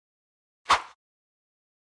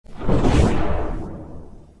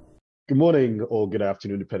Good morning or good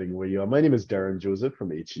afternoon, depending where you are. My name is Darren Joseph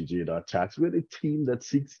from Tax. We're the team that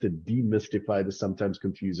seeks to demystify the sometimes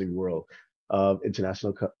confusing world of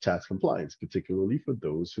international tax compliance, particularly for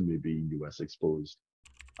those who may be US exposed.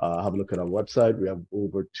 Have a look at our website. We have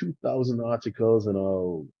over 2,000 articles on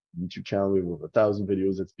our YouTube channel. We have over 1,000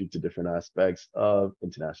 videos that speak to different aspects of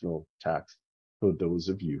international tax for those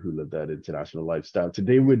of you who live that international lifestyle.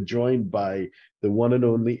 Today, we're joined by the one and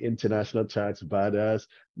only international tax badass,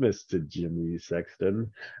 Mr. Jimmy Sexton,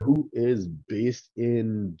 who is based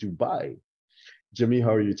in Dubai. Jimmy, how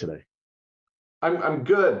are you today? I'm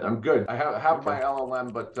good. I'm good. I have Okay. my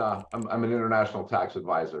LLM, but I'm an international tax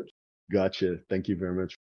advisor. Gotcha. Thank you very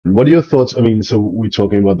much. What are your thoughts? I mean, so we're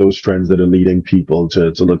talking about those trends that are leading people to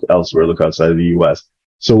look elsewhere, look outside of the US.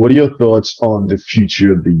 So what are your thoughts on the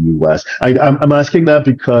future of the US? I'm asking that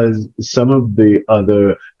because some of the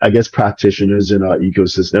other, I guess, practitioners in our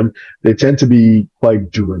ecosystem, they tend to be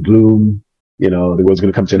quite doom and gloom. You know, the world's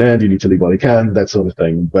going to come to an end. You need to leave while you can, that sort of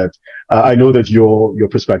thing. But I know that your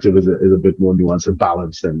perspective is a bit more nuanced and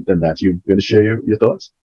balanced than that. You going to share your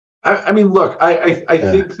thoughts? I mean, look, I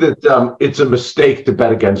think that it's a mistake to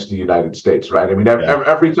bet against the United States, right? I mean,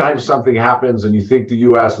 every time something happens and you think the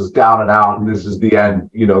U.S. is down and out and this is the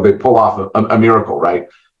end, they pull off a miracle, right?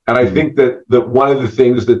 And I think that one of the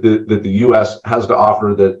things that the U.S. has to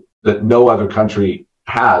offer that no other country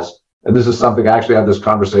has, and this is something I actually had this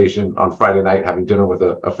conversation on Friday night having dinner with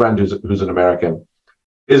a friend who's an American,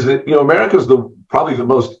 is that America is probably the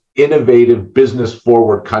most innovative, business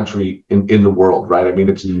forward country in the world, right? I mean,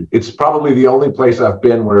 it's probably the only place I've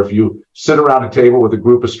been where if you sit around a table with a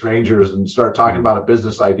group of strangers and start talking about a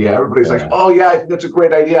business idea, everybody's like, "Oh yeah, I think that's a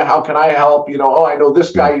great idea. How can I help?" Oh, I know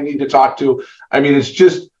this guy you need to talk to. I mean, it's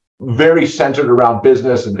just very centered around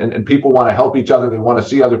business, and people want to help each other. They want to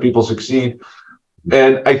see other people succeed.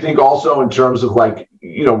 And I think also in terms of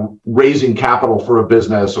raising capital for a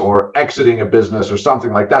business or exiting a business or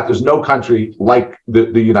something like that, there's no country like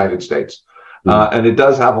the United States. And it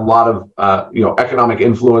does have a lot of, economic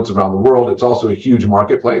influence around the world. It's also a huge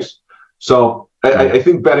marketplace. So I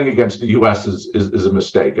think betting against the U.S. is a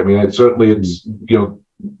mistake. I mean, it's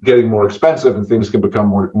getting more expensive and things can become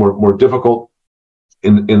more difficult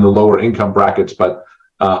in the lower income brackets. But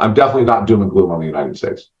I'm definitely not doom and gloom on the United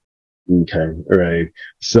States. Okay, all right.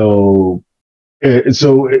 So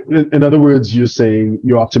in other words, you're saying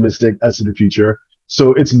you're optimistic as to the future.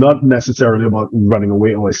 So it's not necessarily about running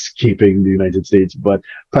away or escaping the United States, but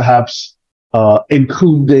perhaps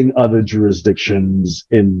including other jurisdictions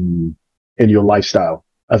in your lifestyle,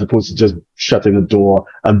 as opposed to just shutting a door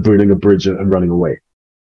and burning a bridge and running away.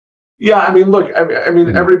 Yeah, I mean, look, I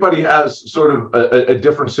mean, everybody has sort of a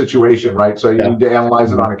different situation, right? So you need to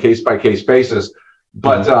analyze it on a case-by-case basis.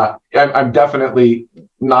 But I'm definitely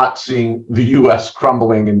not seeing the U.S.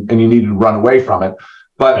 crumbling, and you need to run away from it.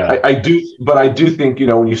 But I do think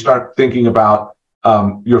when you start thinking about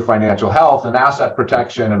your financial health and asset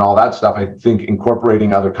protection and all that stuff, I think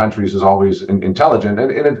incorporating other countries is always intelligent.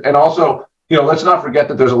 And also, let's not forget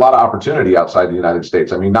that there's a lot of opportunity outside the United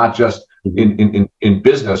States. I mean, not just in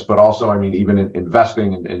business, but also, I mean, even in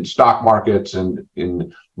investing in stock markets and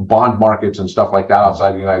in bond markets and stuff like that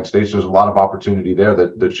outside the United States. There's a lot of opportunity there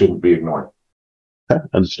that shouldn't be ignored.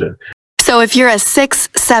 Understood. So if you're a 6,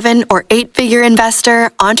 7, or 8-figure investor,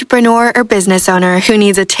 entrepreneur, or business owner who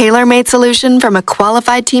needs a tailor-made solution from a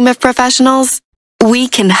qualified team of professionals, we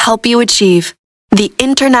can help you achieve the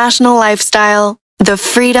international lifestyle, the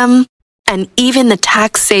freedom, and even the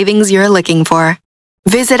tax savings you're looking for.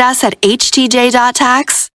 Visit us at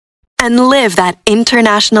htj.tax and live that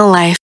international life.